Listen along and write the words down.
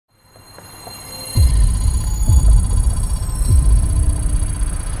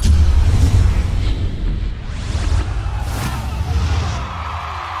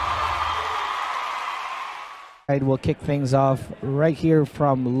We'll kick things off right here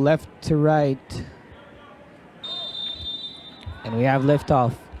from left to right. And we have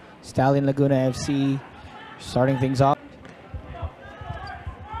liftoff. Stallion Laguna FC starting things off.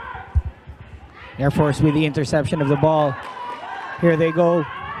 Air Force with the interception of the ball. Here they go.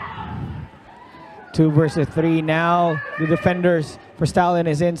 2 versus 3 now. The defenders for Stallion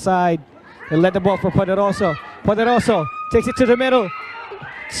is inside. They let the ball for Poderoso. Poderoso takes it to the middle.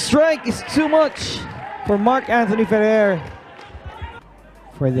 Strike is too much for Mark Anthony Ferrer.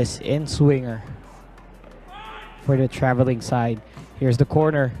 For this in-swinger. For the traveling side. Here's the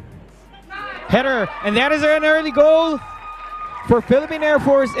corner. Header. And that is an early goal for Philippine Air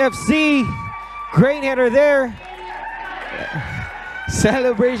Force FC. Great header there.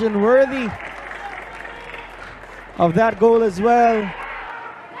 Celebration worthy of that goal as well.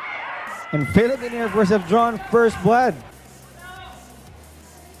 And Philippine Air Force have drawn first blood.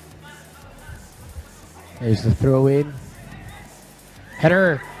 There's the throw in.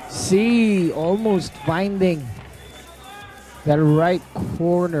 Header. See, almost finding that right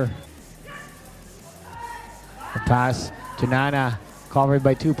corner. The pass to Nana, covered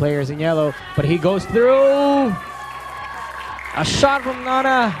by 2 players in yellow, but he goes through. A shot from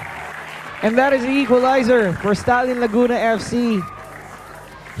Nana, and that is the equalizer for Stallion Laguna FC.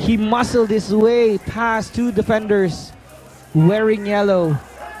 He muscled his way past 2 defenders wearing yellow.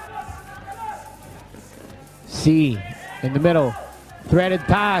 C in the middle, threaded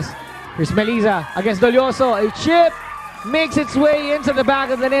pass. Here's Melliza against Dolioso. A chip makes its way into the back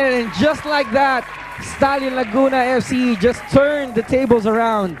of the net, and just like that, Stallion Laguna FC just turned the tables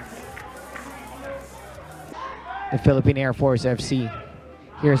around. The Philippine Air Force FC.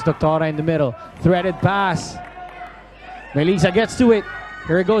 Here's Doctora in the middle. Threaded pass. Melliza gets to it.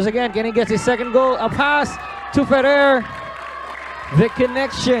 Here it goes again. Can he get his second goal? A pass to Ferrer. The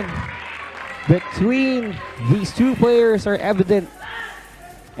connection between these 2 players are evident.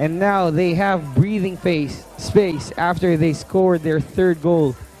 And now they have breathing space after they scored their 3rd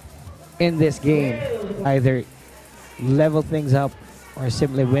goal in this game. Either level things up or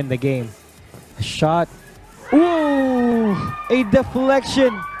simply win the game. A shot. Ooh! A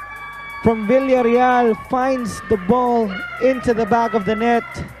deflection from Villarreal finds the ball into the back of the net.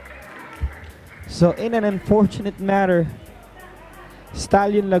 So in an unfortunate matter,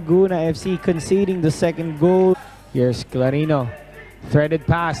 Stallion Laguna FC conceding the 2nd goal. Here's Clarino. Threaded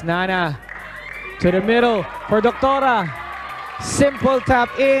pass. Nana to the middle for Doctora. Simple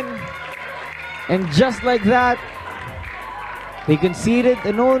tap in. And just like that, they conceded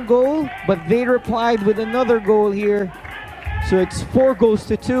an own goal, but they replied with another goal here. So it's 4 goals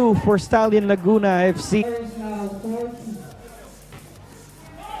to 2 for Stallion Laguna FC.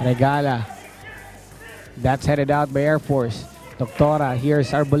 Regala. That's headed out by Air Force. Doctora.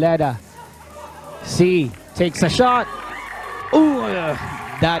 Here's Arboleda. C takes a shot. Ooh,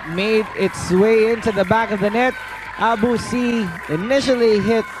 that made its way into the back of the net. Abu C initially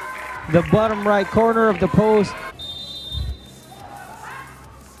hit the bottom right corner of the post.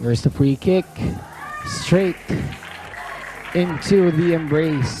 Here's the free kick. Straight into the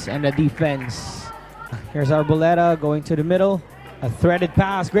embrace and the defense. Here's Arboleda going to the middle. A threaded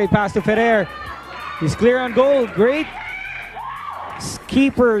pass. Great pass to Ferrer. He's clear on goal. Great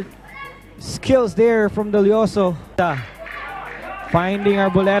keeper skills there from Dolioso. Finding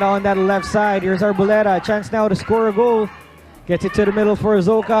Arboleda on that left side. Here's Arboleda. A chance now to score a goal. Gets it to the middle for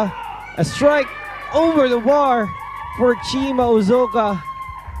Uzoka. A strike over the bar for Chima Uzoka.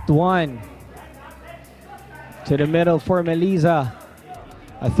 1. To the middle for Melliza.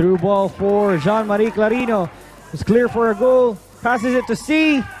 A through ball for Jean-Marie Clarino. It's clear for a goal. Passes it to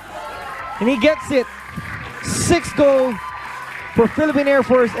C. And he gets it. 6th goal for Philippine Air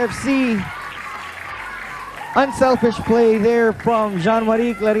Force FC. Unselfish play there from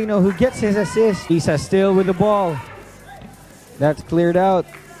Jean-Marie Clarino, who gets his assist. Melliza still with the ball. That's cleared out.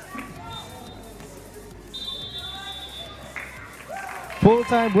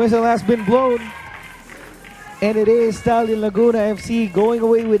 Full-time whistle has been blown. And it is Stallion Laguna FC going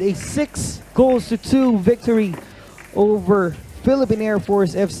away with a 6 goals to 2 victory over Philippine Air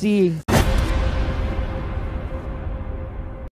Force FC.